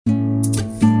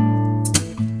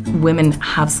women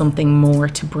have something more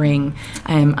to bring,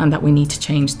 and that we need to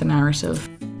change the narrative.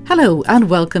 Hello and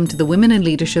welcome to the Women in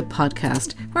Leadership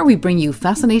podcast, where we bring you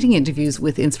fascinating interviews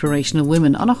with inspirational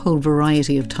women on a whole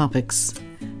variety of topics.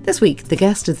 This week, the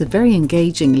guest is the very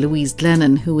engaging Louise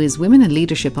Glennon, who is Women in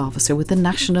Leadership Officer with the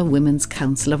National Women's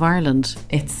Council of Ireland.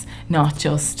 It's not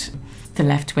just the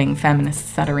left-wing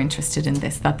feminists that are interested in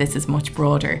this, that this is much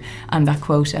broader, and that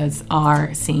quotas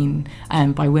are seen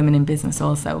by women in business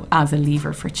also as a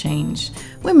lever for change.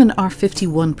 Women are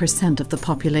 51% of the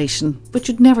population, but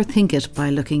you'd never think it by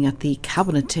looking at the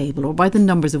cabinet table or by the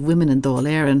numbers of women in Dáil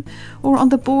Éireann or on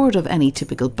the board of any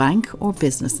typical bank or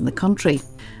business in the country.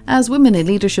 As Women in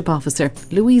Leadership Officer,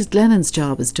 Louise Glennon's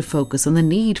job is to focus on the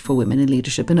need for women in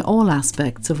leadership in all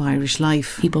aspects of Irish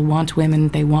life. People want women,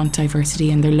 they want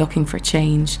diversity, and they're looking for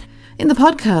change. In the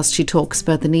podcast, she talks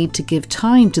about the need to give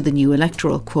time to the new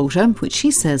electoral quota, which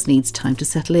she says needs time to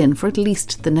settle in for at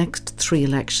least the next 3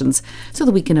 elections, so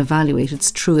that we can evaluate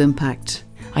its true impact.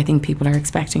 I think people are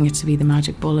expecting it to be the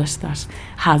magic bullet that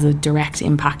has a direct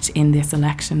impact in this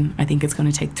election. I think it's going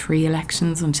to take 3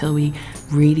 elections until we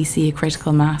really see a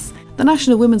critical mass. The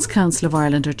National Women's Council of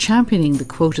Ireland are championing the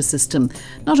quota system,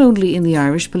 not only in the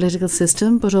Irish political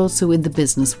system, but also in the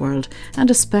business world,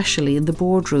 and especially in the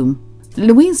boardroom.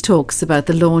 Louise talks about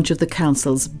the launch of the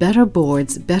Council's Better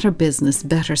Boards, Better Business,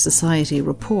 Better Society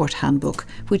report handbook,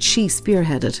 which she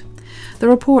spearheaded. The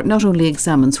report not only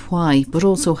examines why, but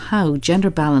also how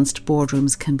gender-balanced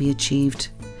boardrooms can be achieved.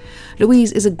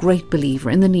 Louise is a great believer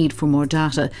in the need for more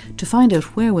data to find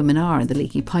out where women are in the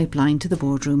leaky pipeline to the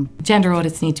boardroom. Gender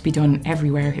audits need to be done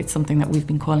everywhere. It's something that we've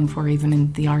been calling for even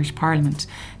in the Irish Parliament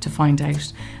to find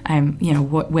out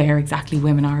where exactly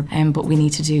women are. But we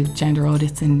need to do gender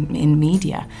audits in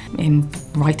media,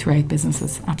 right throughout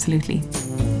businesses, absolutely.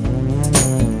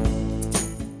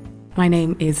 My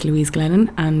name is Louise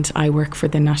Glennon and I work for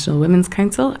the National Women's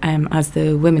Council as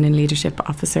the Women in Leadership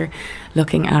Officer,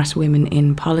 looking at women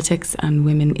in politics and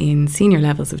women in senior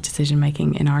levels of decision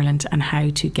making in Ireland and how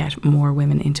to get more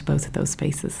women into both of those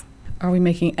spaces. Are we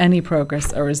making any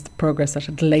progress, or is the progress at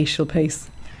a glacial pace?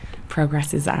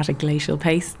 Progress is at a glacial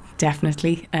pace,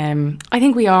 definitely. I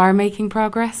think we are making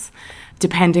progress.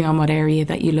 Depending on what area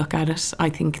that you look at it, I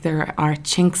think there are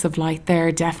chinks of light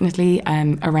there, definitely,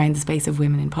 around the space of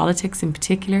women in politics in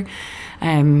particular.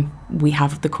 We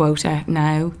have the quota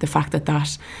now. The fact that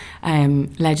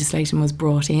legislation was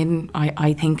brought in,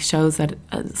 I think shows that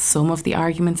some of the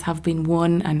arguments have been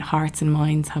won and hearts and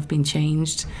minds have been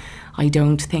changed. I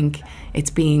don't think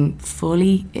it's being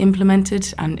fully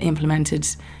implemented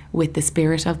with the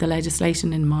spirit of the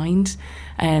legislation in mind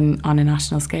on a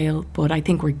national scale, but I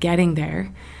think we're getting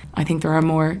there. I think I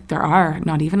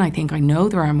know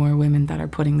there are more women that are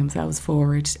putting themselves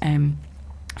forward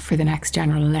for the next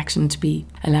general election to be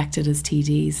elected as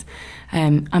TDs,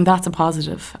 and that's a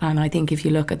positive. And I think if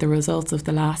you look at the results of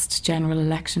the last general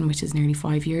election, which is nearly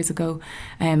 5 years ago,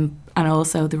 and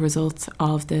also the results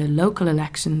of the local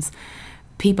elections,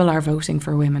 people are voting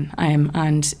for women,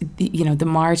 and the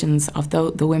margins of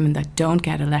the women that don't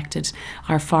get elected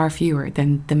are far fewer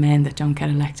than the men that don't get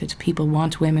elected. People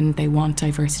want women, they want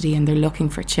diversity, and they're looking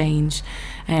for change.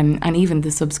 And even the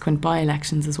subsequent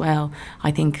by-elections as well. I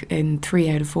think in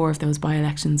 3 out of 4 of those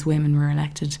by-elections, women were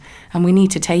elected. And we need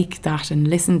to take that and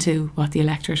listen to what the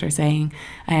electorate are saying,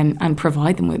 and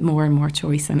provide them with more and more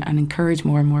choice and encourage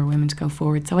more and more women to go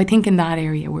forward. So I think in that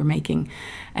area we're making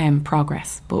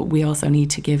progress, but we also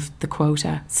need to give the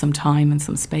quota some time and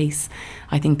some space.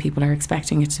 I think people are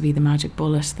expecting it to be the magic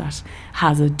bullet that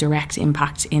has a direct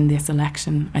impact in this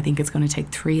election. I think it's going to take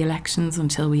 3 elections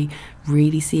until we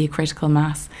really see a critical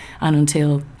mass, and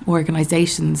until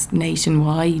organisations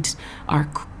nationwide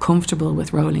are comfortable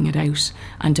with rolling it out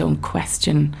and don't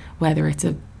question whether it's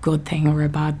a good thing or a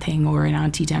bad thing or an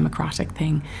anti-democratic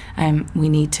thing. We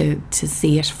need to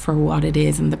see it for what it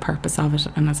is and the purpose of it,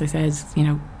 and as I said,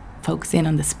 focus in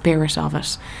on the spirit of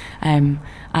it,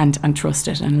 and trust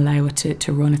it and allow it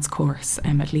to run its course,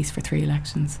 at least for 3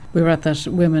 elections. We were at that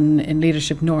Women in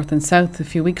Leadership North and South a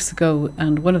few weeks ago,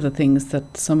 and one of the things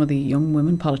that some of the young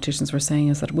women politicians were saying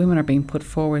is that women are being put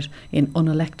forward in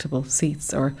unelectable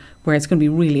seats, or where it's going to be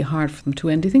really hard for them to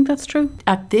win. Do you think that's true?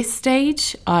 At this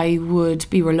stage, I would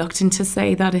be reluctant to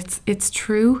say that it's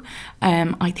true.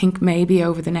 I think maybe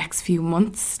over the next few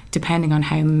months, depending on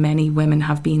how many women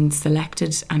have been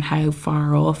selected and how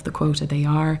far off the quota they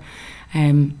are,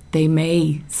 they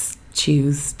may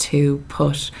choose to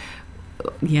put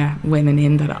women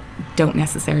in that don't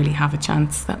necessarily have a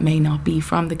chance, that may not be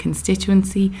from the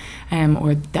constituency,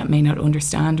 or that may not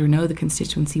understand or know the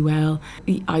constituency well.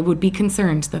 I would be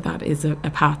concerned that is a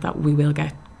path that we will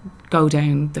get go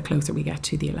down the closer we get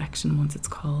to the election once it's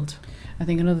called. I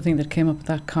think another thing that came up at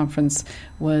that conference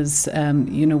was,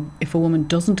 if a woman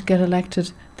doesn't get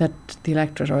elected, that the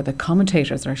electorate or the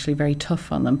commentators are actually very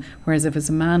tough on them. Whereas if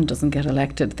a man doesn't get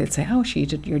elected, they'd say, "Oh, she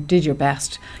did your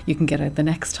best. You can get it the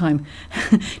next time."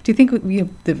 Do you think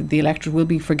the electorate will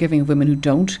be forgiving of women who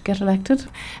don't get elected?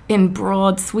 In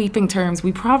broad, sweeping terms,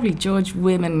 we probably judge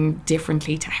women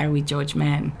differently to how we judge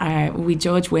men. We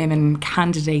judge women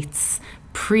candidates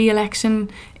pre-election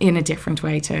in a different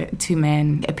way to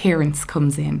men. Appearance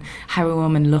comes in, how a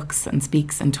woman looks and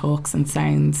speaks and talks and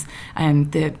sounds,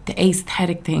 and the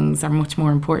aesthetic things are much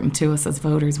more important to us as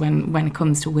voters when it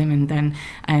comes to women than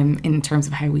in terms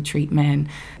of how we treat men.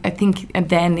 I think, and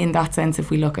then in that sense, if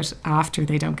we look at after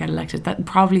they don't get elected, that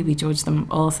probably we judge them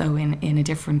also in a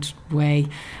different way.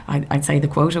 I'd say the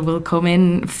quota will come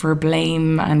in for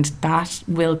blame, and that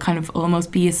will kind of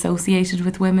almost be associated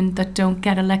with women that don't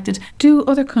get elected. Do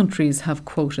other countries have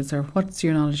quotas, or what's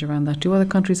your knowledge around that? Do other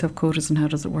countries have quotas, and how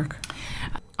does it work?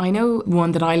 I know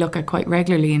one that I look at quite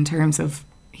regularly in terms of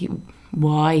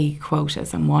why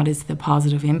quotas and what is the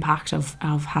positive impact of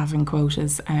having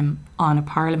quotas on a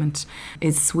parliament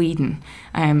is Sweden.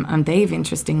 And they've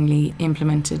interestingly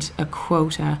implemented a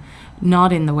quota,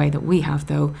 not in the way that we have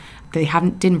though. They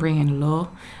didn't bring in a law.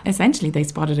 Essentially, they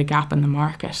spotted a gap in the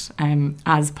market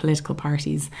as political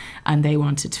parties, and they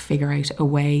wanted to figure out a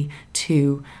way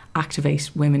to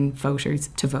activate women voters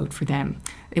to vote for them.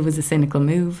 It was a cynical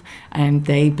move, and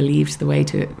they believed the way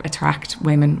to attract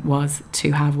women was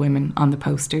to have women on the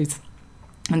posters.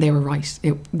 And they were right,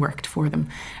 it worked for them.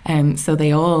 So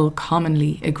they all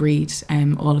commonly agreed,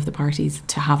 all of the parties,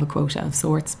 to have a quota of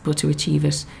sorts, but to achieve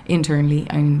it internally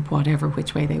in whatever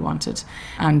which way they wanted.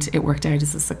 And it worked out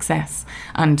as a success.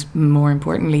 And more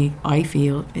importantly, I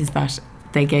feel, is that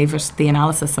they gave it, the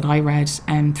analysis that I read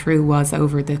through was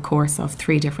over the course of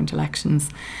 3 different elections.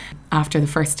 After the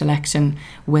first election,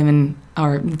 women,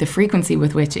 or the frequency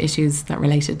with which issues that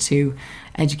related to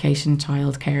education,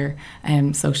 childcare,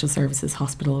 social services,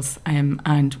 hospitals,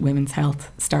 and women's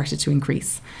health started to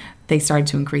increase. They started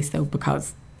to increase though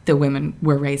because the women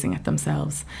were raising it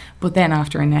themselves. But then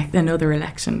after another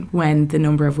election, when the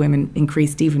number of women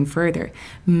increased even further,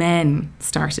 men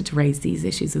started to raise these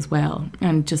issues as well.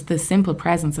 And just the simple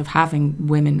presence of having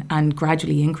women and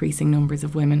gradually increasing numbers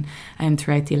of women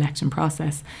throughout the election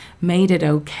process made it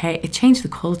okay. It changed the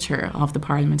culture of the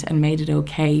parliament and made it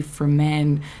okay for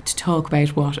men to talk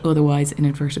about what otherwise, in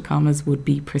inverted commas, would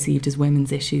be perceived as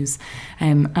women's issues.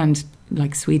 And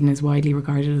like Sweden is widely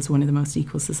regarded as one of the most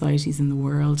equal societies in the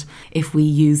world. If we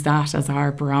use that as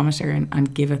our barometer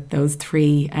and give it those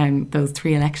three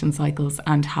election cycles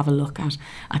and have a look at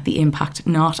the impact,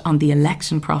 not on the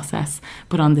election process,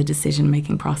 but on the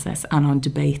decision-making process and on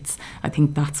debates, I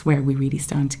think that's where we really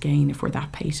stand to gain if we're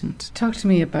that patient. Talk to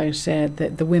me about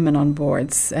the women on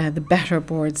boards, the better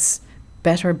boards,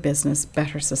 better business,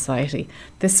 better society.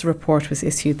 This report was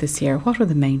issued this year. What were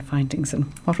the main findings and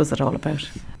what was it all about?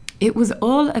 It was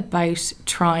all about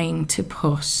trying to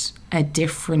put a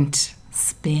different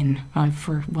spin,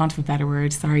 for want of a better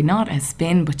word, not a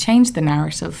spin, but change the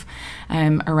narrative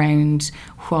around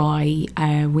why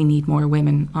we need more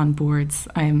women on boards.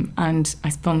 And I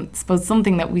suppose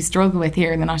something that we struggle with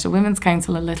here in the National Women's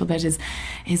Council a little bit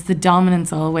is the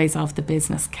dominance always of the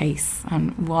business case.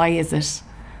 And why is it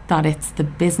that it's the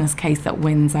business case that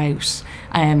wins out?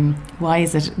 Why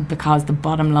is it because the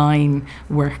bottom line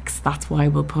works? That's why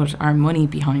we'll put our money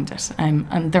behind it.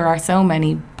 And there are so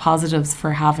many positives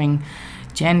for having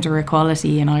gender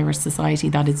equality in Irish society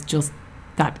that is just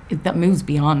that moves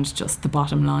beyond just the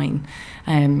bottom line.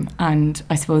 And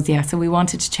I suppose, so we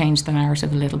wanted to change the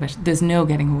narrative a little bit. There's no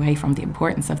getting away from the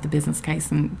importance of the business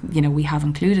case, and we have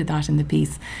included that in the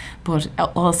piece, but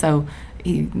also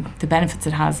the benefits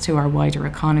it has to our wider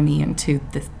economy and to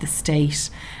the state,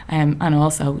 and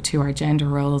also to our gender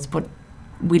roles. But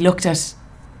we looked at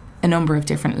a number of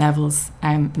different levels,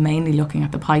 mainly looking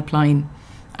at the pipeline,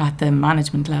 at the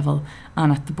management level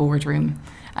and at the boardroom,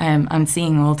 and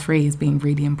seeing all 3 as being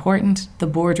really important. The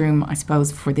boardroom, I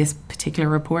suppose, for this particular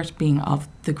report being of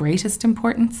the greatest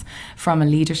importance from a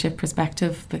leadership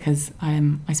perspective, because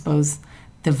I suppose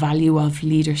the value of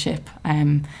leadership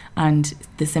and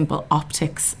the simple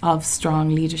optics of strong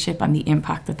leadership and the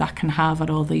impact that can have at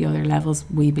all the other levels,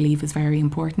 we believe is very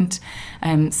important.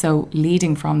 So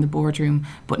leading from the boardroom,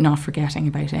 but not forgetting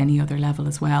about any other level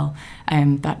as well.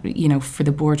 That, for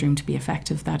the boardroom to be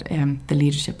effective, that the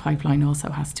leadership pipeline also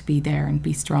has to be there and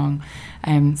be strong.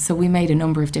 So we made a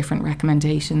number of different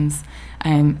recommendations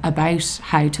about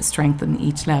how to strengthen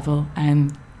each level.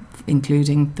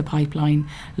 including the pipeline,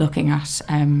 looking at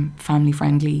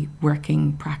family-friendly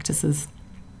working practices,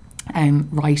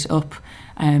 right up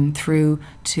through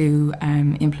to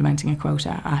implementing a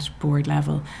quota at board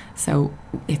level. So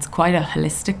it's quite a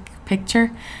holistic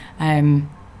picture. And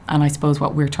I suppose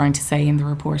what we're trying to say in the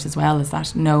report as well is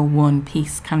that no one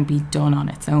piece can be done on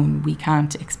its own. We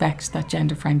can't expect that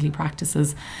gender-friendly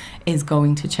practices is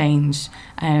going to change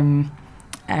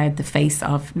the face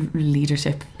of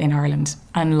leadership in Ireland.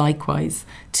 And likewise,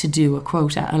 to do a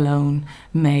quota alone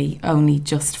may only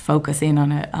just focus in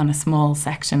on a small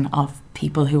section of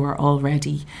people who are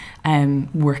already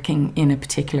working in a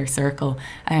particular circle.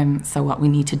 So what we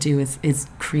need to do is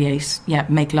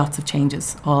make lots of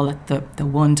changes all at the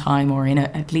one time, or in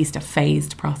at least a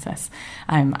phased process,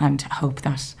 and hope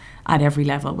that at every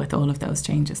level with all of those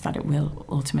changes that it will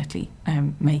ultimately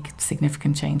make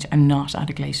significant change, and not at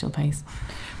a glacial pace.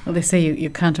 Well, they say you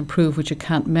can't improve what you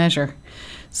can't measure.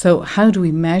 So how do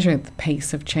we measure the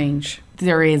pace of change?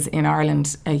 There is in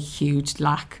Ireland a huge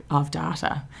lack of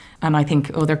data, and I think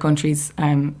other countries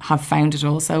have found it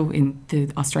also in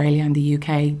Australia and the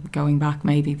UK going back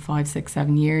maybe 5, 6,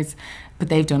 7 years, but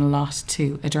they've done a lot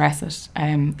to address it.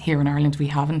 Here in Ireland we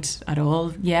haven't at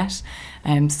all yet.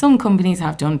 Some companies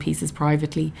have done pieces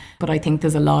privately, but I think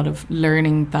there's a lot of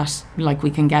learning that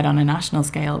we can get on a national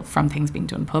scale from things being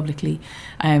done publicly.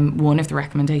 One of the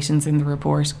recommendations in the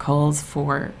report calls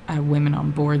for a Women on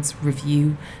Boards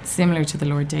review, similar to the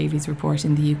Lord Davies report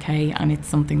in the UK, and it's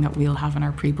something that we'll have in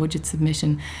our pre-budget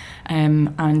submission,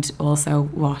 and also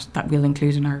that we'll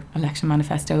include in our election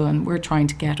manifesto. And we're trying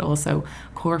to get also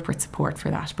corporate support for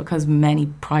that, because many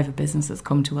private businesses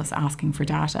come to us asking for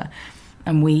data,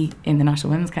 and we in the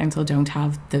National Women's Council don't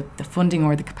have the funding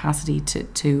or the capacity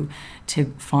to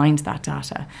find that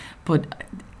data. But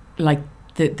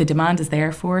the demand is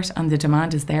there for it, and the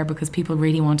demand is there because people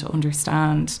really want to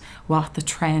understand what the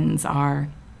trends are,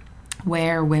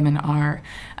 where women are,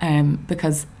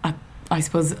 because I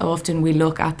suppose often we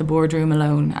look at the boardroom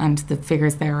alone and the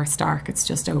figures there are stark. It's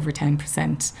just over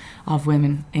 10% of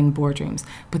women in boardrooms,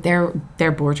 but they're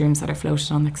boardrooms that are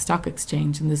floated on the stock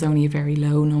exchange, and there's only a very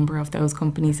low number of those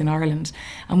companies in Ireland,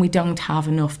 and we don't have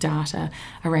enough data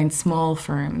around small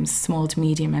firms, small to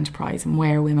medium enterprise, and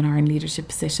where women are in leadership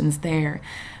positions there.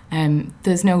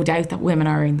 There's no doubt that women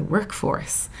are in the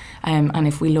workforce, and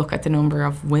if we look at the number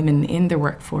of women in the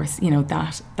workforce,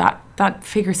 that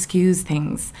figure skews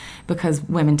things, because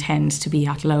women tend to be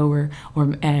at lower or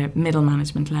middle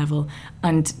management level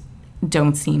and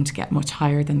don't seem to get much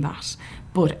higher than that.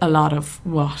 But a lot of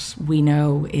what we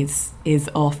know is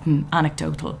often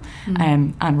anecdotal,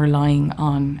 and relying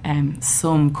on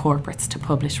some corporates to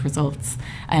publish results,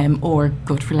 or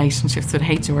good relationships with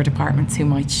HR departments who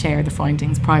might share the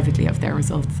findings privately of their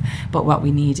results. But what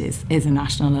we need is a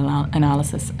national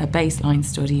analysis, a baseline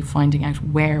study, finding out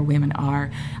where women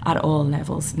are at all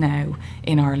levels now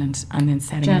in Ireland, and then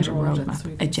setting out a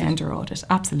roadmap. A gender audit,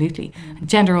 absolutely.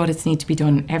 Gender audits need to be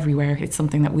done everywhere. It's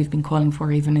something that we've been calling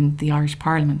for even in the Irish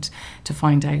Parliament, to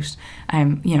find out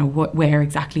where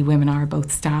exactly women are,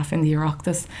 both staff in the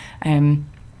Oireachtas,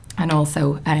 and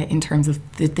also in terms of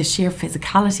the sheer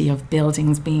physicality of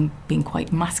buildings being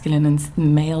quite masculine and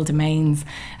male domains,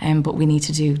 but we need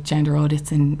to do gender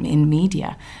audits in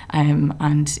media,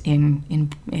 and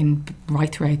in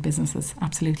right throughout businesses,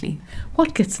 absolutely.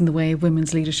 What gets in the way of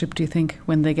women's leadership, do you think,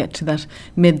 when they get to that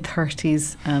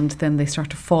mid-30s and then they start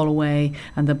to fall away,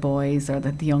 and the boys or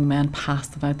the young men pass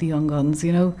them out, the young guns,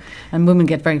 and women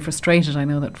get very frustrated? I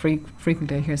know that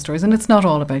frequently I hear stories, and it's not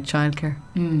all about childcare.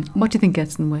 What do you think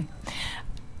gets in the way?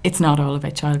 It's not all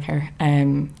about childcare,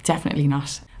 definitely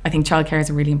not. I think childcare is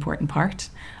a really important part.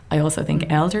 I also think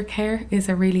elder care is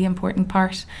a really important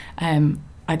part.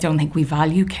 I don't think we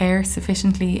value care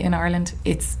sufficiently in Ireland.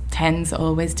 It tends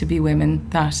always to be women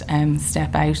that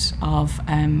step out of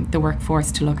the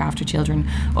workforce to look after children,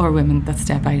 or women that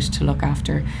step out to look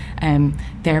after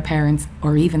their parents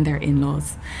or even their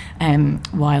in-laws,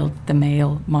 while the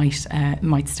male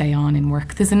might stay on in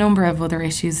work. There's a number of other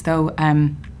issues though.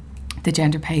 The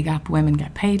gender pay gap, women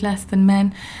get paid less than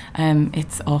men.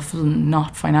 It's often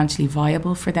not financially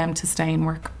viable for them to stay in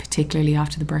work, particularly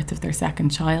after the birth of their second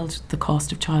child. The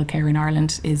cost of childcare in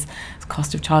Ireland is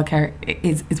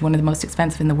one of the most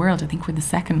expensive in the world. I think we're the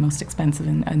second most expensive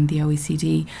in the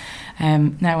OECD.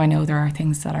 Now I know there are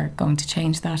things that are going to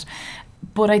change that,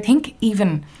 but I think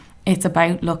even it's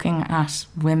about looking at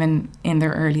women in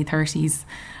their early 30s.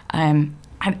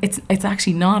 And it's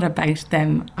actually not about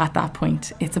them at that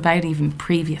point. It's about even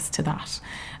previous to that.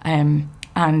 And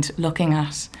and looking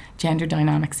at gender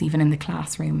dynamics even in the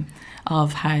classroom,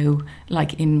 of how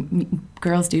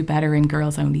girls do better in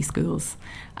girls only schools,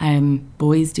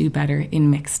 boys do better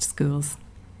in mixed schools.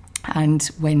 And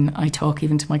when I talk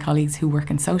even to my colleagues who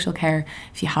work in social care,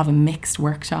 if you have a mixed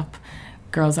workshop,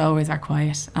 girls always are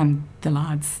quiet and the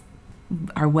lads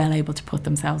are well able to put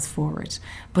themselves forward.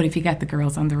 But if you get the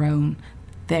girls on their own,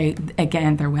 they're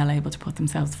well able to put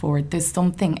themselves forward. There's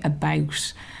something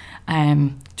about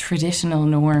traditional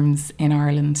norms in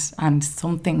Ireland, and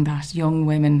something that young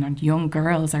women and young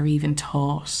girls are even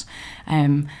taught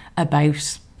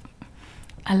about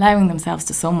allowing themselves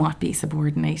to somewhat be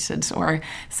subordinated or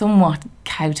somewhat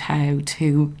kowtow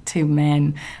to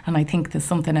men. And I think there's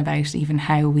something about even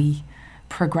how we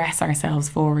progress ourselves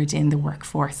forward in the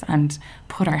workforce and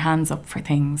put our hands up for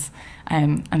things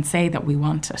and say that we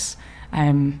want it.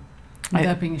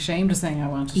 Without being ashamed of saying I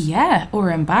want it. Yeah,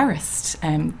 or embarrassed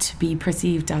to be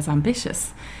perceived as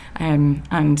ambitious. And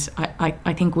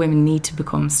I think women need to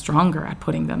become stronger at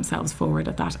putting themselves forward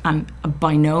at that. And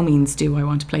by no means do I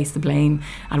want to place the blame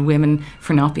at women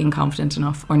for not being confident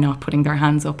enough or not putting their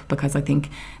hands up, because I think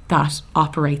that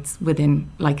operates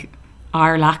within,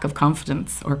 our lack of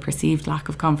confidence or perceived lack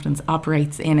of confidence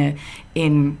operates in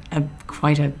a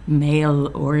quite a male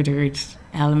ordered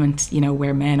element,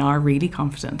 where men are really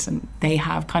confident and they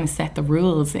have kind of set the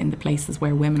rules in the places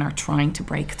where women are trying to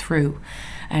break through.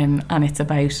 And it's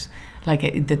about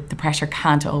the pressure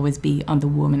can't always be on the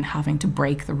woman having to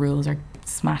break the rules or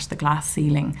smash the glass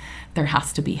ceiling. There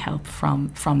has to be help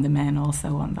from the men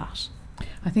also on that.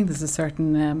 I think there's a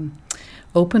certain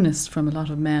openness from a lot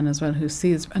of men as well who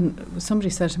sees, and somebody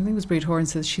said, I think it was Breed Horan,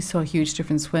 says she saw a huge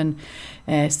difference when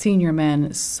senior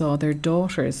men saw their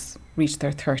daughters reach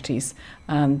their 30s,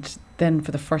 and then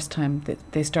for the first time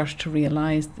they started to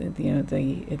realise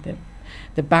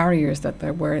the barriers that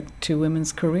there were to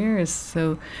women's careers.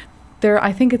 So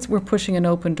I think we're pushing an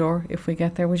open door if we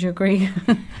get there. Would you agree?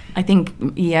 I think,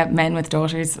 men with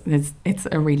daughters, it's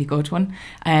a really good one.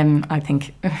 I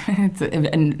think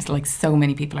it's like so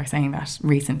many people are saying that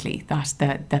recently,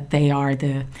 that they are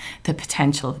the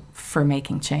potential for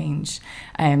making change.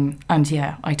 And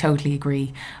yeah, I totally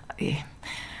agree.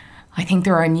 I think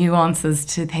there are nuances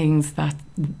to things that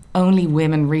only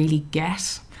women really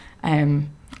get.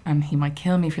 And he might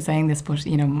kill me for saying this, but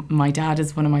my dad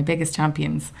is one of my biggest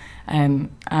champions,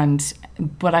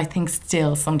 but I think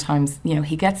still sometimes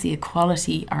he gets the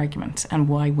equality argument and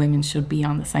why women should be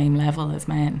on the same level as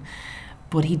men,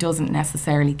 but he doesn't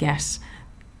necessarily get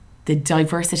the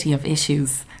diversity of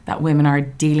issues that women are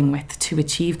dealing with to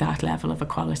achieve that level of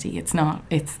equality.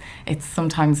 It's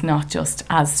sometimes not just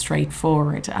as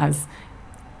straightforward as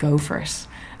go for it,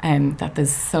 that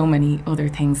there's so many other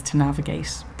things to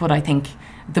navigate. But I think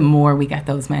the more we get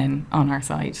those men on our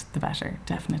side, the better,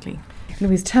 definitely.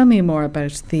 Louise, tell me more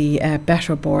about the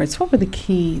Better Boards. What were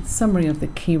the summary of the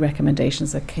key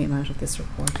recommendations that came out of this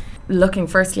report? Looking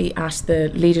firstly at the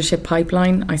leadership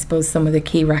pipeline, I suppose some of the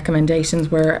key recommendations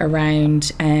were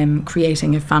around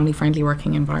creating a family-friendly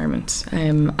working environment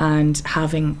and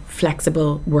having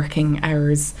flexible working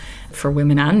hours for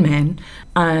women and men,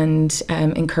 and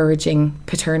encouraging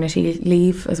paternity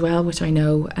leave as well, which I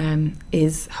know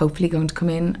is hopefully going to come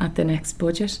in at the next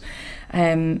budget,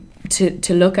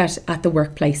 to look at the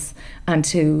workplace and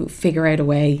to figure out a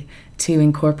way to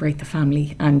incorporate the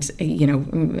family and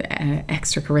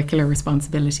extracurricular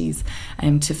responsibilities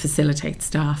to facilitate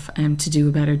staff to do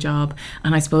a better job.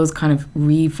 And I suppose kind of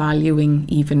revaluing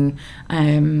even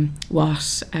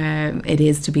what it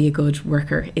is to be a good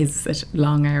worker. Is it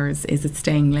long hours? Is it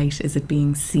staying late? Is it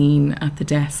being seen at the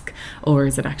desk? Or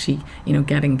is it actually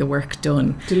getting the work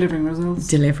done?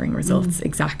 Delivering results.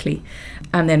 Exactly.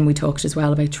 And then we talked as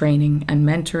well about training and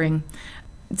mentoring,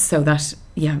 so that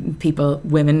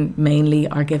women mainly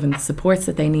are given the supports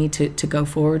that they need to go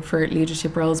forward for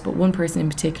leadership roles. But one person in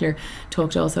particular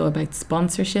talked also about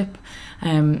sponsorship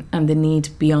and the need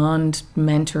beyond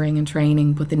mentoring and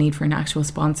training, but the need for an actual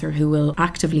sponsor who will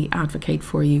actively advocate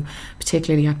for you,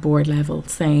 particularly at board level,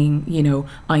 saying,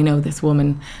 I know this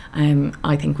woman,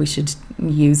 I think we should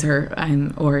use her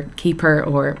or keep her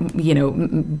or,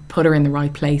 put her in the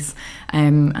right place.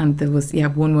 And there was,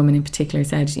 one woman in particular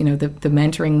said, the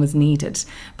mentoring was needed,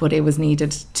 but it was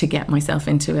needed to get myself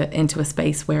into a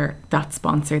space where that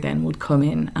sponsor then would come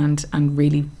in and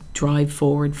really drive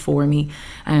forward for me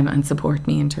and support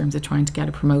me in terms of trying to get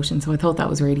a promotion. So I thought that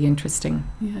was really interesting.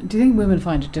 Yeah. Do you think women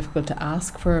find it difficult to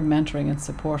ask for mentoring and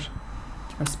support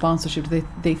or sponsorship? Do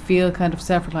they feel kind of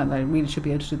self-reliant, like I really should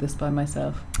be able to do this by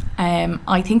myself?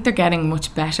 I think they're getting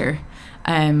much better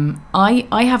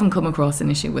I haven't come across an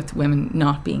issue with women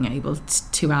not being able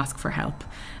to ask for help.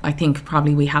 I think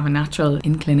probably we have a natural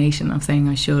inclination of saying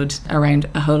I should around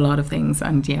a whole lot of things,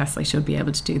 and yes, I should be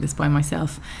able to do this by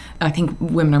myself. I think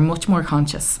women are much more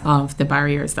conscious of the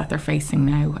barriers that they're facing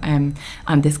now, and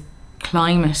this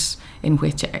climate in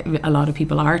which a lot of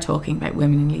people are talking about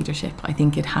women in leadership. I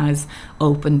think it has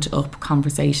opened up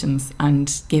conversations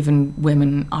and given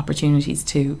women opportunities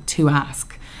to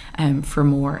ask for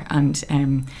more, and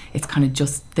it's kind of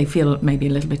just, they feel maybe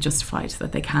a little bit justified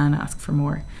that they can ask for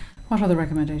more. What other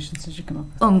recommendations did you come up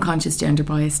with? Unconscious gender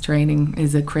bias training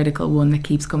is a critical one that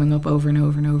keeps coming up over and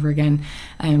over and over again.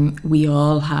 We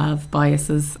all have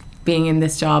biases. Being in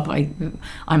this job,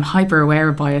 I'm hyper aware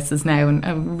of biases now, and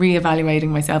I'm reevaluating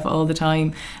myself all the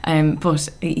time. But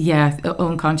yeah,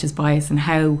 unconscious bias and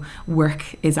how work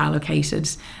is allocated,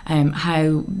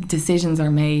 how decisions are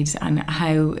made, and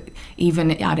how even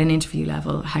at an interview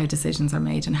level, how decisions are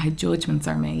made and how judgments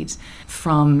are made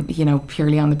from,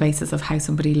 purely on the basis of how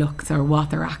somebody looks or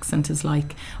what their accent is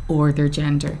like or their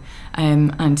gender.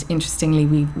 And interestingly,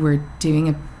 we were doing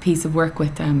a piece of work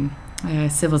with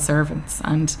civil servants,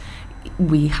 and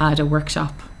we had a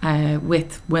workshop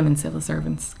with women civil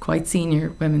servants, quite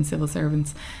senior women civil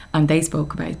servants, and they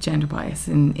spoke about gender bias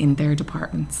in their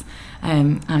departments,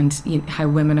 and how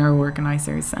women are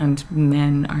organisers and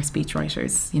men are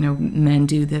speechwriters. Men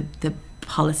do the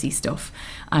policy stuff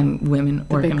and women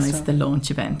organise the launch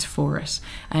event for it,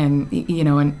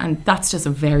 and that's just a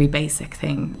very basic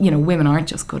thing. Women aren't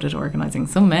just good at organising.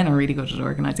 Some men are really good at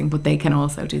organising, but they can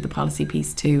also do the policy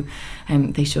piece too,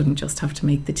 and they shouldn't just have to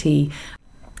make the tea.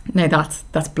 Now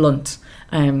that's blunt,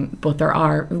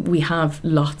 but we have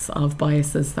lots of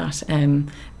biases that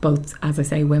both, as I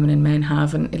say, women and men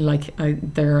have, and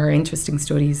there are interesting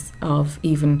studies of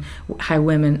even how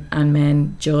women and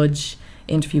men judge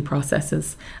interview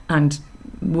processes, and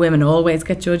women always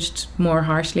get judged more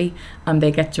harshly, and they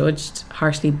get judged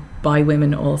harshly by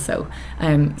women also.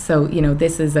 So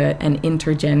this is an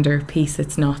intergender piece.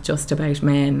 It's not just about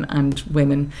men and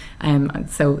women.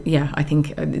 So yeah, I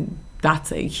think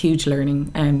that's a huge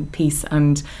learning piece,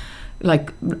 and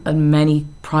many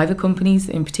private companies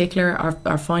in particular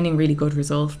are finding really good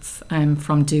results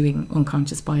from doing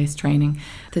unconscious bias training.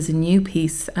 There's a new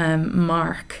piece,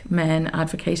 Mark, Men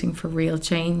Advocating for Real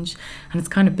Change, and it's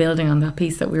kind of building on that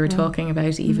piece that we were talking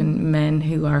about, even men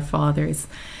who are fathers,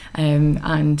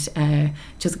 and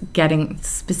just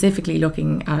specifically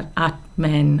looking at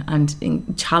men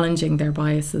and challenging their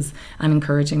biases and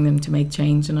encouraging them to make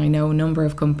change. And I know a number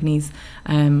of companies,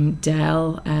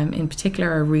 Dell in particular,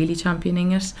 are really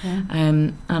championing it,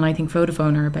 and I think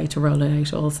Vodafone are about to roll it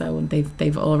out also, and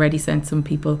they've already sent some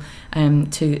people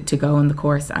to go on the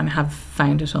course and have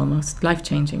found it almost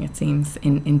life-changing, it seems,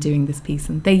 in doing this piece.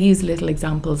 And they use little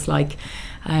examples like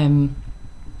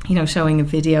showing a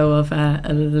video of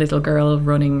a little girl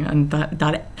running, and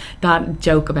that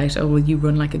joke about, oh, well, you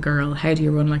run like a girl, how do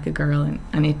you run like a girl,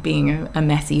 and it being a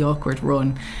messy, awkward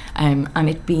run, and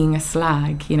it being a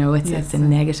slag, it's a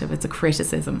negative, it's a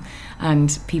criticism,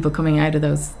 and people coming out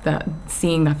of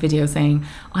seeing that video saying,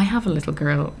 I have a little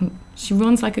girl, she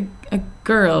runs like a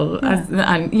girl,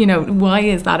 and why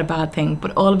is that a bad thing?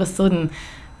 But all of a sudden,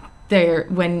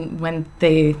 when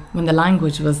the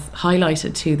language was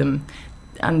highlighted to them,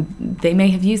 and they may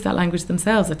have used that language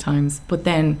themselves at times, but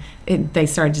then they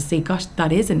started to see, gosh,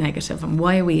 that is a negative, and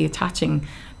why are we attaching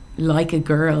like a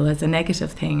girl as a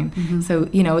negative thing? And so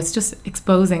it's just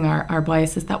exposing our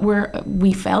biases that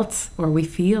we felt or we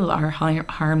feel are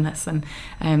harmless, and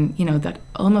that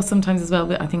almost sometimes as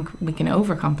well, I think we can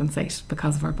overcompensate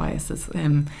because of our biases.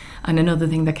 And another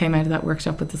thing that came out of that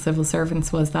workshop with the civil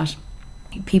servants was that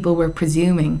people were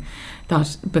presuming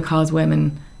that because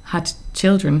women had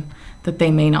children, that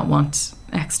they may not want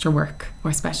extra work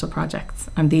or special projects,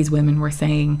 and these women were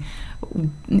saying,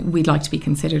 we'd like to be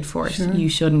considered for it. Sure. You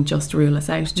shouldn't just rule us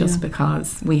out just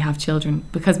because we have children,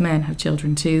 because men have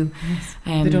children too. Yes.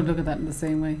 They don't look at that in the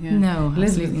same way. Yeah. No,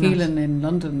 Elizabeth Phelan in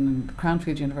London,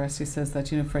 Cranfield University, says that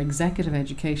for executive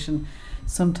education,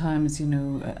 sometimes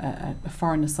a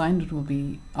foreign assignment will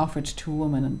be offered to a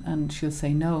woman, and she'll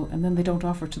say no, and then they don't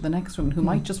offer to the next woman who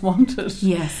might just want it.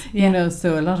 Yes,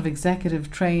 so a lot of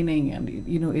executive training and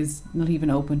is not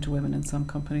even open to women in some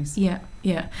companies. Yeah.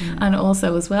 And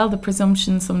also as well, the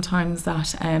presumption sometimes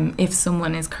that if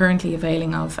someone is currently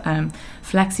availing of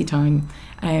flexi time,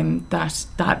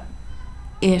 that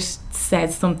it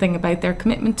says something about their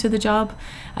commitment to the job.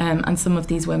 And some of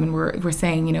these women were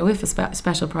saying, you know, if a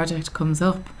special project comes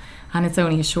up and it's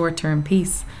only a short-term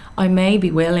piece, I may be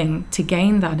willing to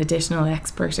gain that additional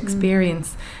expert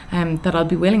experience, that I'll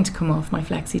be willing to come off my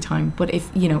flexi time. But if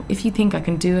you think I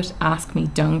can do it, ask me.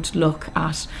 Don't look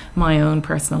at my own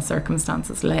personal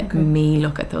circumstances. Let me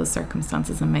look at those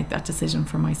circumstances and make that decision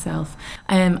for myself.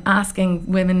 Asking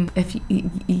women if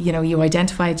you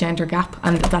identify a gender gap,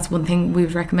 and that's one thing we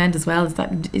would recommend as well, is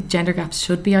that gender gaps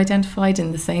should be identified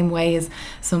in the same way as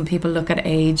some people look at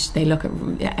age, they look at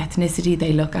ethnicity,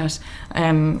 they look at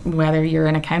whether you're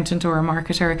an accountant or a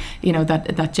marketer. You know,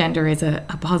 that gender is a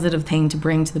positive thing to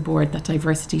bring to the board, that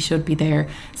diversity should be there.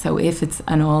 So if it's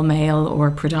an all male or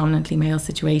predominantly male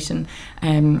situation,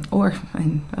 or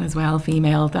as well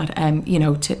female, that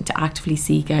to actively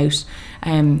seek out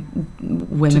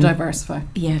women to diversify.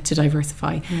 To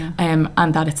diversify.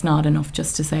 And that it's not enough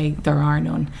just to say there are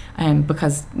none,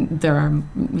 because there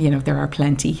are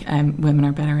plenty. Women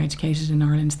are better educated in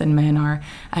Ireland than men are,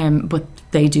 but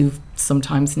they do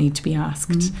sometimes need to be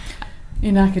asked.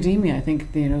 In academia, I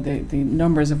think the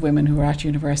numbers of women who are at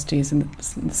universities in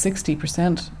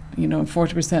 60%,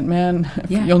 40% men,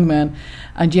 young men,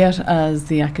 and yet as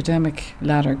the academic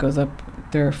ladder goes up,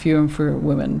 there are fewer and fewer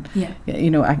women.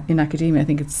 In academia, I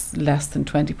think it's less than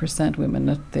 20% women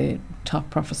at the top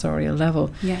professorial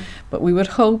level. But we would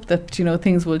hope that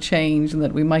things will change and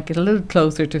that we might get a little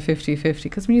closer to 50-50,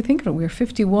 because when you think of it, we're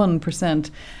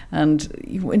 51%,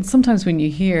 and sometimes when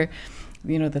you hear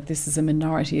that this is a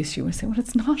minority issue, we say, well,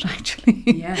 it's not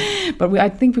actually. But I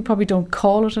think we probably don't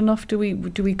call it enough. Do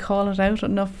we call it out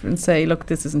enough and say, look,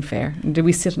 this isn't fair? And do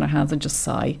we sit on our hands and just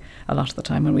sigh a lot of the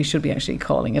time when we should be actually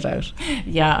calling it out?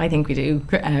 Yeah, I think we do,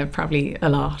 probably a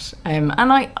lot. And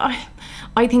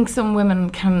I think some women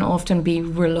can often be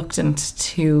reluctant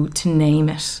to name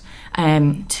it,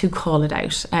 to call it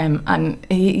out, and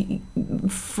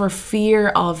for fear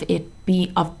of it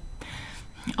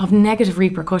of negative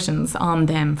repercussions on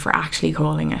them for actually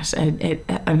calling it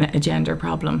a gender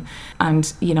problem.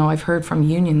 And I've heard from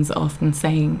unions often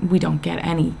saying we don't get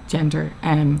any gender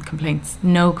complaints,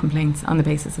 no complaints on the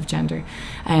basis of gender,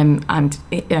 and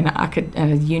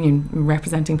a union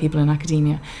representing people in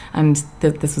academia, and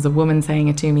this was a woman saying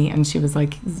it to me, and she was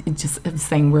like, just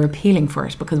saying, we're appealing for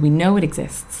it because we know it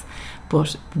exists,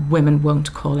 but women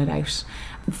won't call it out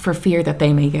for fear that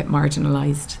they may get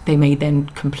marginalised. They may then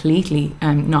completely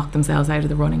knock themselves out of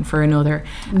the running for another.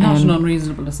 Not an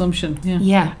unreasonable assumption.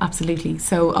 Yeah, absolutely.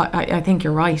 So I think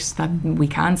you're right that we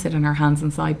can sit on our hands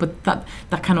and sigh, but that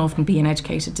can often be an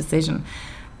educated decision.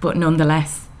 But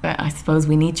nonetheless, I suppose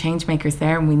we need change makers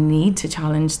there, and we need to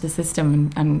challenge the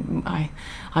system, and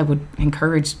I would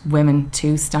encourage women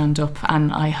to stand up,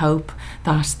 and I hope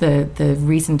that the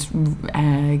recent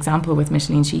example with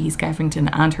Micheline Sheehy-Skeffington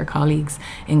and her colleagues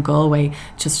in Galway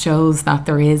just shows that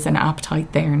there is an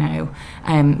appetite there now,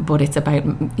 but it's about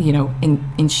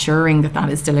ensuring that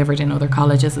is delivered in other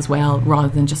colleges as well, rather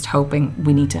than just hoping.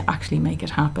 We need to actually make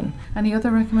it happen. Any other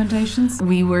recommendations?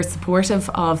 We were supportive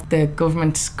of the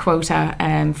government quota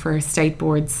for state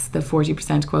boards, the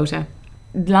 40% quota.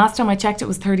 Last time I checked, it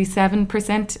was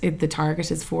 37%. The target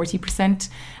is 40%.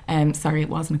 Sorry, it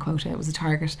wasn't a quota, it was a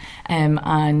target.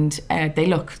 And they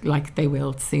look like they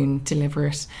will soon deliver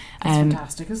it. It's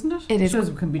fantastic, isn't it? It shows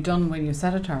it can be done when you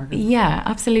set a target. Yeah,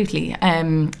 absolutely.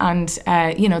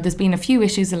 There's been a few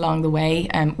issues along the way,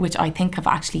 which I think have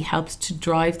actually helped to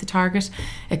drive the target,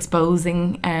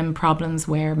 exposing problems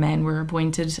where men were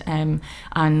appointed, and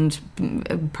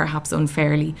perhaps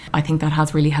unfairly. I think that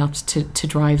has really helped to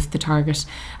drive the target.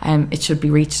 It should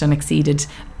be reached and exceeded.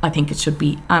 I think it should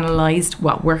be analysed,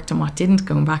 what worked and what didn't,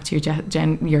 going back to your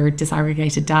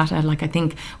disaggregated data. I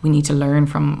think we need to learn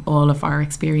from all of our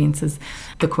experiences.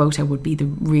 The quota would be the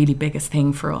really biggest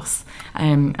thing for us,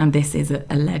 and this is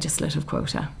a legislative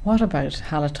quota. What about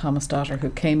Halla Thomasdottir, who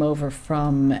came over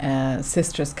from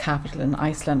Sisters Capital in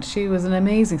Iceland? She was an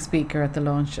amazing speaker at the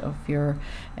launch of your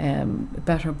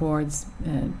Better Boards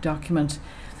document.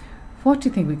 What do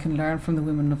you think we can learn from the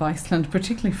women of Iceland,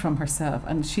 particularly from herself?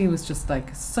 And she was just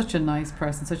such a nice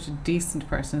person, such a decent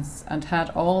person, and had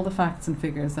all the facts and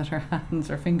figures at her hands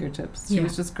or fingertips. She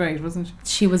was just great, wasn't she?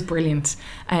 She was brilliant.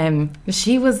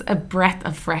 She was a breath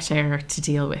of fresh air to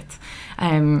deal with.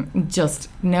 Just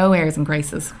no airs and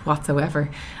graces whatsoever.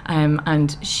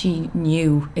 And she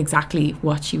knew exactly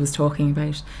what she was talking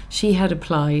about. She had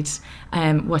applied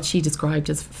what she described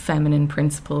as feminine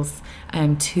principles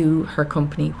to her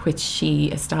company, which she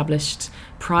established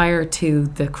prior to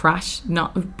the crash,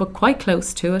 but quite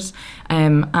close to it.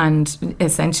 And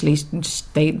essentially,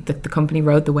 the company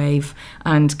rode the wave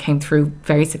and came through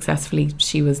very successfully.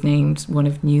 She was named one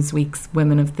of Newsweek's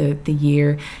Women of the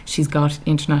Year. She's got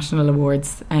international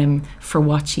awards for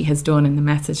what she has done and the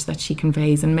message that she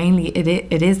conveys. And mainly,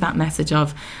 it is that message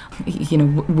of,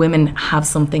 women have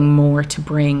something more to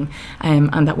bring,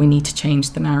 and that we need to change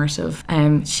the narrative.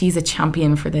 She's a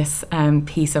champion for this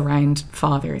piece around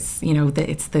fathers.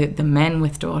 It's the men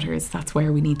with daughters. That's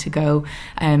where we need to go.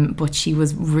 But she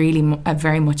was really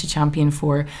very much a champion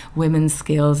for women's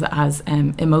skills as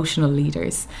emotional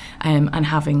leaders, and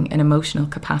having an emotional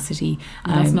capacity.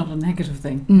 That's not a negative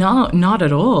thing. No, not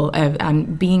at all.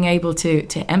 And being able to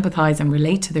empathise and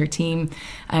relate to their team,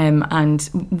 and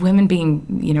women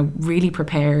being, really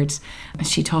prepared.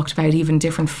 She talked about even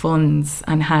different funds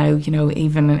and how,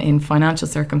 even in financial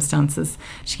circumstances,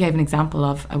 she gave an example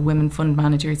of women fund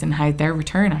managers and how their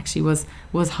return actually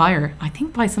was higher, I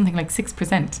think by something like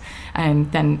 6%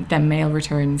 than male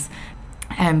returns.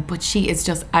 But she is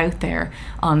just out there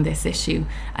on this issue,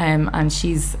 and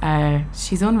she's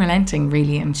unrelenting,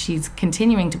 really, and she's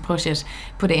continuing to put it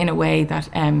in a way that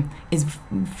is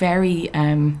very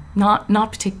not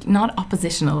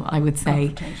oppositional, I would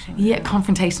say.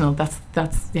 Confrontational.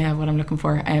 That's what I'm looking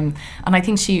for. And I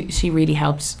think she really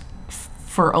helped.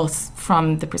 For us,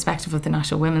 from the perspective of the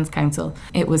National Women's Council,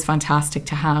 it was fantastic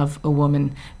to have a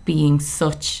woman being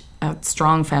such a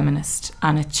strong feminist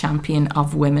and a champion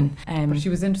of women. But she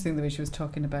was interesting the way she was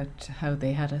talking about how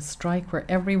they had a strike where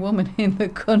every woman in the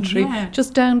country,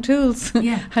 just down tools,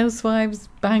 housewives,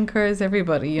 bankers,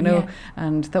 everybody,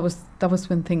 and that was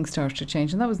when things started to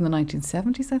change, and that was in the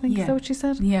 1970s, I think. Is that what she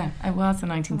said? Yeah, it was the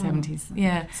 1970s.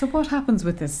 Yeah. So what happens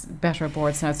with this Better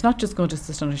Boards now? It's not just going to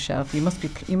sit on a shelf. You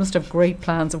must have great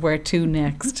plans of where to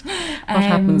next. What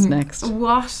happens next?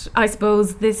 What I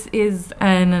suppose this is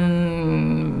an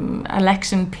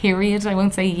election period. I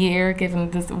won't say year,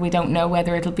 given this, we don't know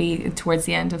whether it'll be towards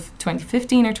the end of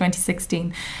 2015 or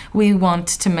 2016. We want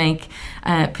to make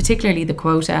particularly the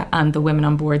quota and the women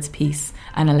on boards piece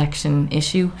an election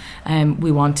issue.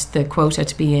 We want the quota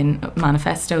to be in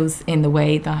manifestos in the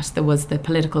way that there was the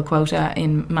political quota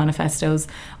in manifestos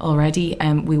already.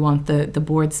 We want the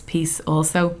boards piece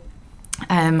also.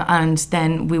 And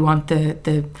then we want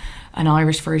an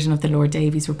Irish version of the Lord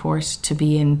Davies report to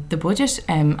be in the budget,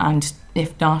 and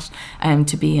if not,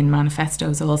 to be in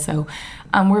manifestos also.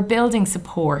 And we're building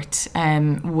support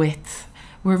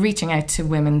we're reaching out to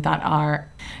women that are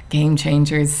game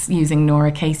changers, using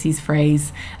Nora Casey's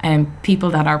phrase,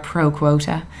 people that are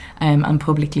pro-quota, and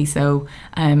publicly so,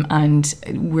 and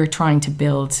we're trying to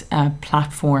build a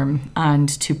platform and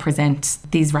to present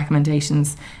these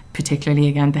recommendations, particularly,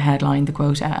 again, the headline, the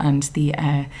quota, and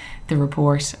the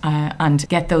report, and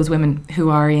get those women who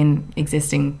are in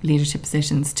existing leadership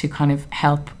positions to kind of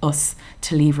help us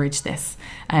to leverage this,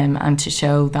 and to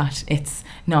show that it's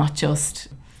not just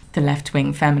the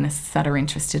left-wing feminists that are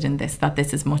interested in this, that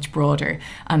this is much broader,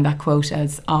 and that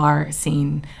quotas are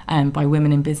seen by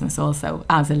women in business also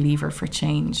as a lever for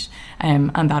change,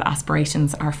 and that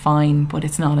aspirations are fine, but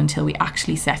it's not until we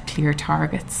actually set clear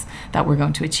targets that we're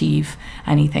going to achieve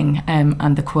anything,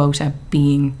 and the quota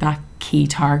being that key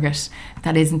target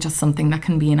that isn't just something that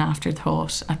can be an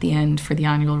afterthought at the end for the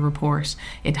annual report.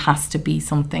 It has to be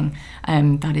something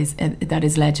that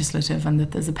is legislative, and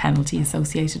that there's a penalty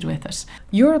associated with it.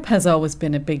 Europe has always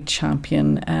been a big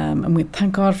champion, and we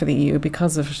thank God for the EU,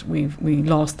 because of it, we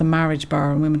lost the marriage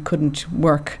bar and women couldn't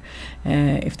work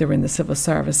if they were in the civil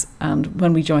service, and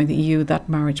when we joined the EU that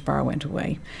marriage bar went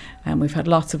away, and we've had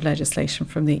lots of legislation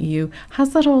from the EU.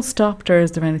 Has that all stopped, or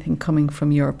is there anything coming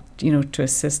from Europe, to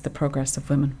assist the progress of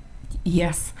women?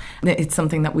 Yes, it's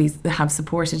something that we have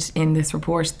supported in this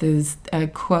report. There's a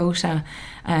quota,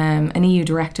 an EU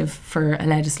directive for a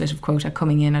legislative quota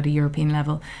coming in at a European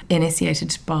level,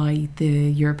 initiated by the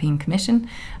European Commission,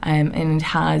 and it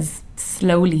has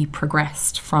slowly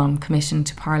progressed from Commission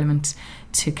to Parliament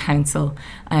to Council.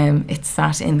 It's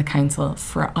sat in the Council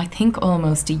for, I think,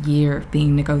 almost a year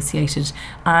being negotiated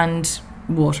and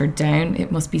watered down,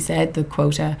 it must be said. The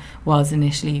quota was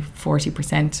initially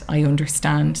 40%. I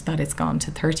understand that it's gone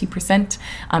to 30%,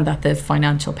 and that the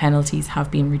financial penalties have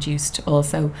been reduced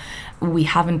also. We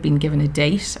haven't been given a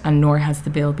date, and nor has the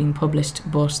bill been published,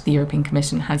 but the European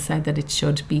Commission has said that it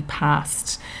should be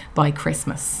passed by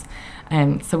Christmas.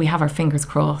 So we have our fingers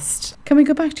crossed. Can we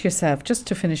go back to yourself, just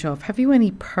to finish off? Have you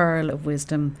any pearl of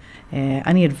wisdom,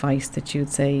 any advice that you'd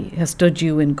say has stood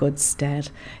you in good stead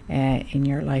in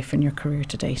your life and your career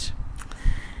to date?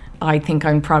 I think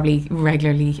I'm probably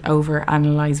regularly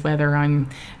overanalyse whether I'm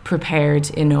prepared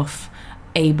enough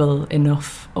able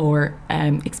enough or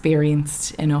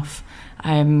experienced enough.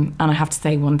 And I have to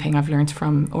say, one thing I've learned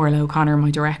from Orla O'Connor,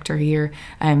 my director here,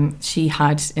 she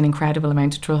had an incredible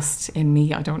amount of trust in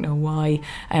me. I don't know why,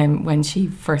 when she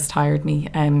first hired me,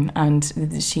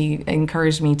 and she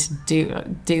encouraged me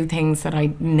to do things that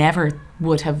I never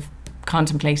would have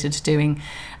contemplated doing.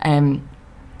 And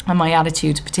my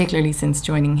attitude, particularly since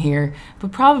joining here,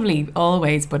 but probably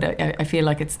always, but I feel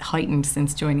like it's heightened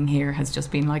since joining here, has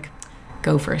just been like,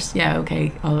 go for it. Yeah,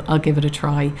 okay, I'll give it a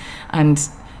try. And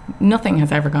nothing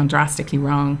has ever gone drastically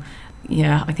wrong.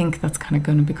 Yeah, I think that's kind of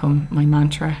going to become my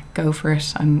mantra. Go for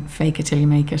it and fake it till you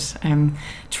make it.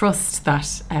 Trust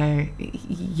that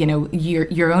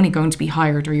you're only going to be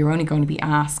hired, or you're only going to be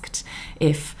asked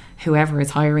if whoever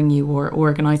is hiring you or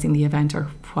organising the event or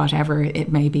whatever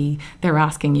it may be, they're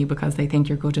asking you because they think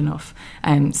you're good enough.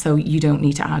 So you don't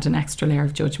need to add an extra layer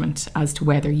of judgment as to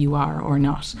whether you are or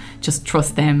not. Just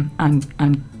trust them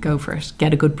and go for it.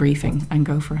 Get a good briefing and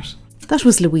go for it. That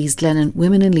was Louise Glennon,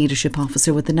 Women in Leadership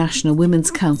Officer with the National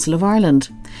Women's Council of Ireland.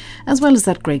 As well as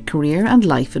that great career and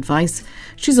life advice,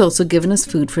 she's also given us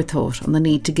food for thought on the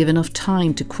need to give enough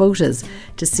time to quotas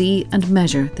to see and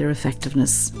measure their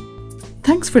effectiveness.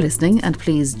 Thanks for listening, and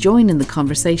please join in the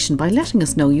conversation by letting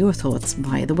us know your thoughts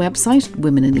via the website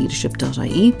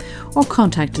womeninleadership.ie or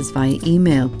contact us via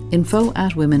email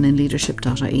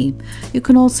info@womeninleadership.ie. You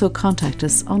can also contact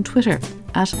us on Twitter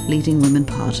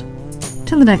 @LeadingWomenPod.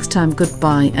 Till the next time,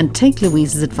 goodbye, and take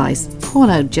Louise's advice: call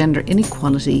out gender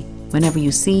inequality whenever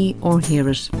you see or hear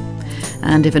it.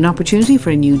 And if an opportunity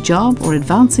for a new job or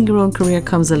advancing your own career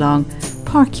comes along,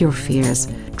 park your fears,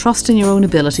 trust in your own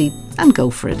ability and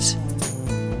go for it.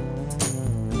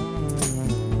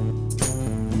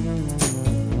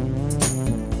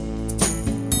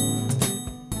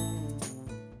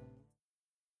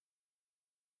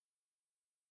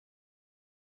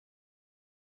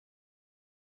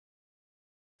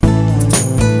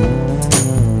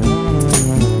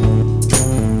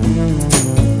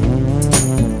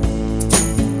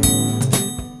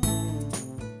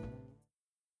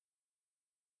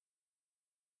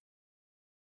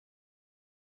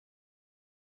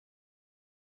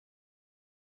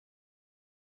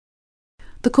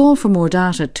 The call for more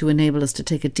data to enable us to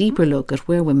take a deeper look at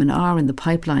where women are in the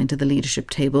pipeline to the leadership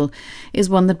table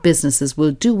is one that businesses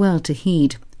will do well to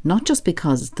heed, not just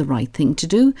because it's the right thing to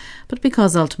do, but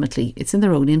because ultimately it's in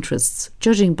their own interests,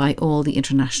 judging by all the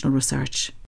international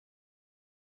research.